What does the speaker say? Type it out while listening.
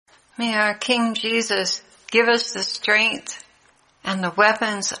May our King Jesus give us the strength and the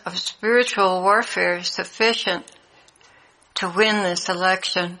weapons of spiritual warfare sufficient to win this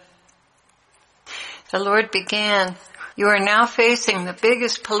election. The Lord began, "You are now facing the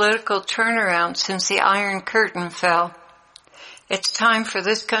biggest political turnaround since the Iron Curtain fell. It's time for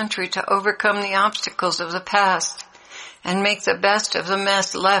this country to overcome the obstacles of the past and make the best of the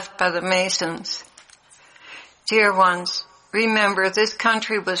mess left by the Masons. Dear ones, remember this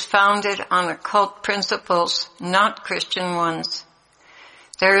country was founded on occult principles, not Christian ones.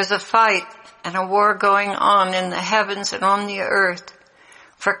 There is a fight and a war going on in the heavens and on the earth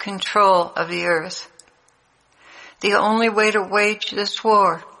for control of the earth. The only way to wage this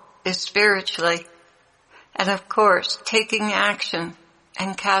war is spiritually, and of course, taking action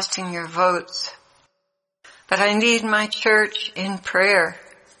and casting your votes. But I need my church in prayer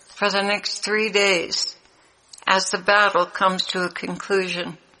for the next 3 days as the battle comes to a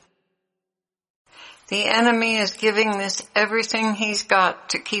conclusion. The enemy is giving this everything he's got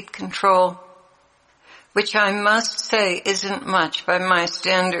to keep control, which I must say isn't much by my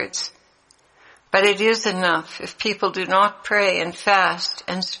standards. But it is enough if people do not pray and fast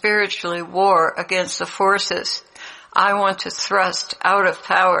and spiritually war against the forces I want to thrust out of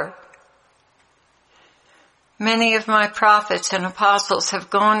power. Many of my prophets and apostles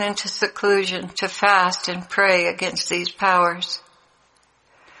have gone into seclusion to fast and pray against these powers.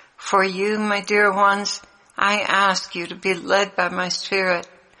 For you, my dear ones, I ask you to be led by my Spirit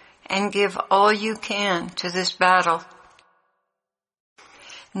and give all you can to this battle.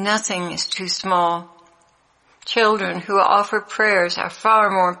 Nothing is too small. Children who offer prayers are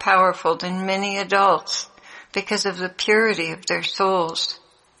far more powerful than many adults because of the purity of their souls.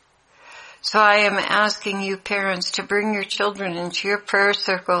 So I am asking you parents to bring your children into your prayer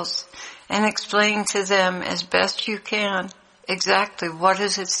circles and explain to them as best you can exactly what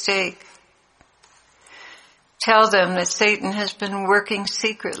is at stake. Tell them that Satan has been working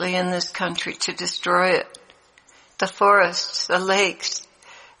secretly in this country to destroy it. The forests, the lakes,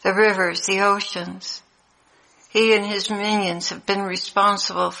 the rivers, the oceans. He and his minions have been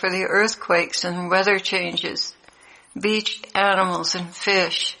responsible for the earthquakes and weather changes, beached animals and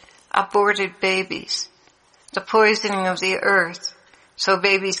fish, aborted babies, the poisoning of the earth so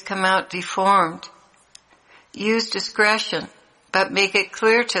babies come out deformed. Use discretion, but make it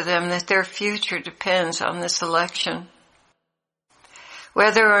clear to them that their future depends on this election.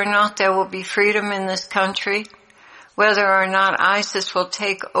 Whether or not there will be freedom in this country, whether or not ISIS will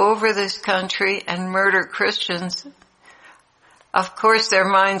take over this country and murder Christians, of course their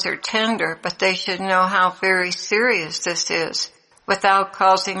minds are tender, but they should know how very serious this is without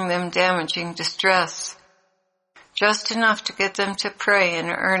causing them damaging distress. Just enough to get them to pray in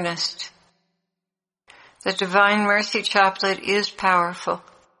earnest. The Divine Mercy Chaplet is powerful.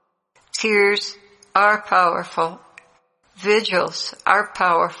 Tears are powerful. Vigils are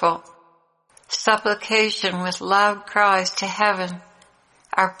powerful. Supplication with loud cries to heaven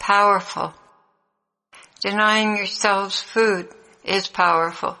are powerful. Denying yourselves food is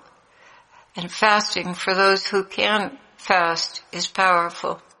powerful. And fasting for those who can fast is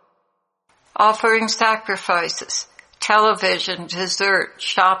powerful. Offering sacrifices, television, dessert,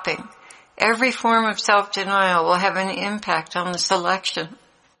 shopping, every form of self-denial will have an impact on this election.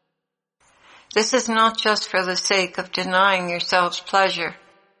 This is not just for the sake of denying yourselves pleasure.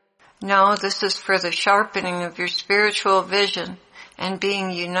 No, this is for the sharpening of your spiritual vision and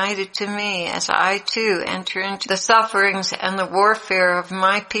being united to me as I too enter into the sufferings and the warfare of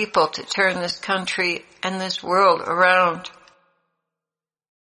my people to turn this country and this world around.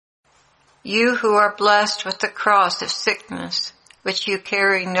 You who are blessed with the cross of sickness, which you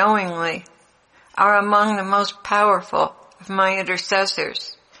carry knowingly, are among the most powerful of my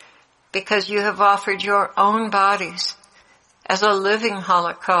intercessors, because you have offered your own bodies as a living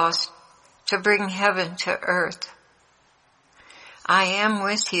holocaust to bring heaven to earth. I am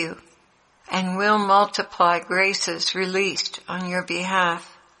with you and will multiply graces released on your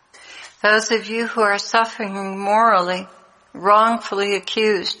behalf. Those of you who are suffering morally, wrongfully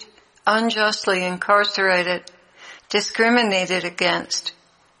accused, unjustly incarcerated, discriminated against,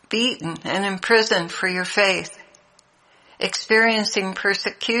 beaten and imprisoned for your faith, experiencing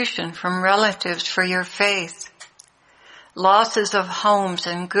persecution from relatives for your faith, losses of homes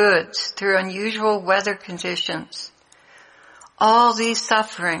and goods through unusual weather conditions. All these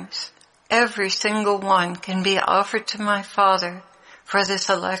sufferings, every single one, can be offered to my Father for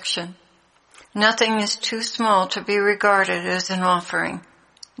this election. Nothing is too small to be regarded as an offering.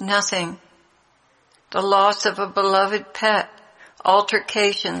 Nothing. The loss of a beloved pet,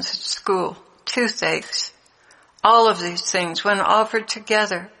 altercations at school, toothaches, all of these things, when offered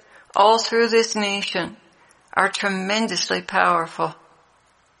together, all through this nation are tremendously powerful.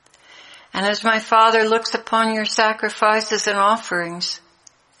 And as my Father looks upon your sacrifices and offerings,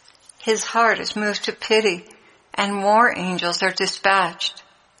 his heart is moved to pity, and more angels are dispatched,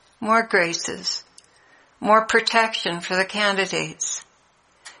 more graces, more protection for the candidates.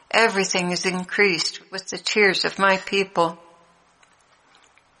 Everything is increased with the tears of my people.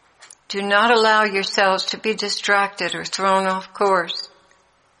 Do not allow yourselves to be distracted or thrown off course.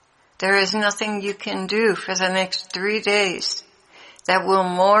 There is nothing you can do for the next 3 days that will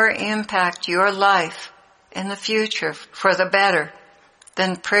more impact your life in the future for the better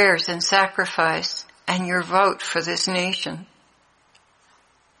than prayers and sacrifice and your vote for this nation.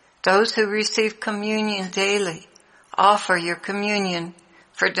 Those who receive communion daily offer your communion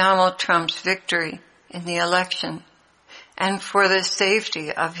for Donald Trump's victory in the election and for the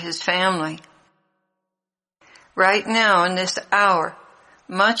safety of his family. Right now, in this hour,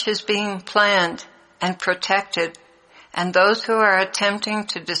 much is being planned and protected, and those who are attempting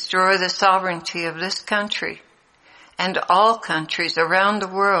to destroy the sovereignty of this country and all countries around the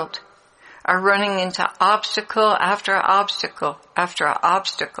world are running into obstacle after obstacle after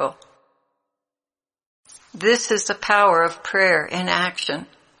obstacle. This is the power of prayer in action.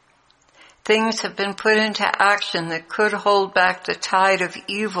 Things have been put into action that could hold back the tide of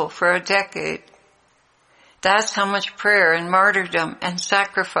evil for a decade. That's how much prayer and martyrdom and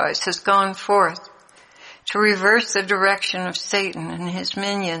sacrifice has gone forth to reverse the direction of Satan and his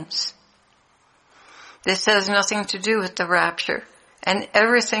minions. This has nothing to do with the rapture and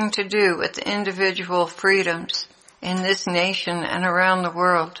everything to do with individual freedoms in this nation and around the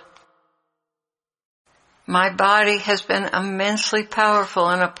world. My body has been immensely powerful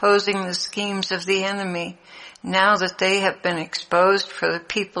in opposing the schemes of the enemy now that they have been exposed for the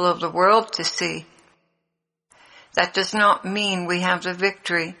people of the world to see. That does not mean we have the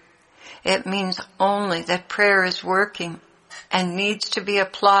victory. It means only that prayer is working and needs to be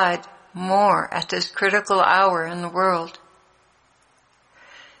applied more at this critical hour in the world.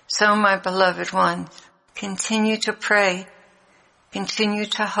 So, my beloved ones, continue to pray, continue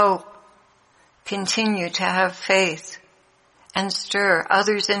to hope, continue to have faith, and stir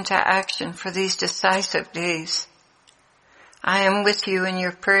others into action for these decisive days. I am with you in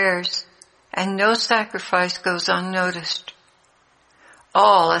your prayers, and no sacrifice goes unnoticed.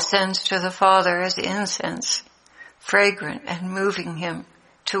 All ascends to the Father as incense, fragrant and moving him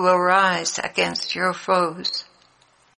to arise against your foes.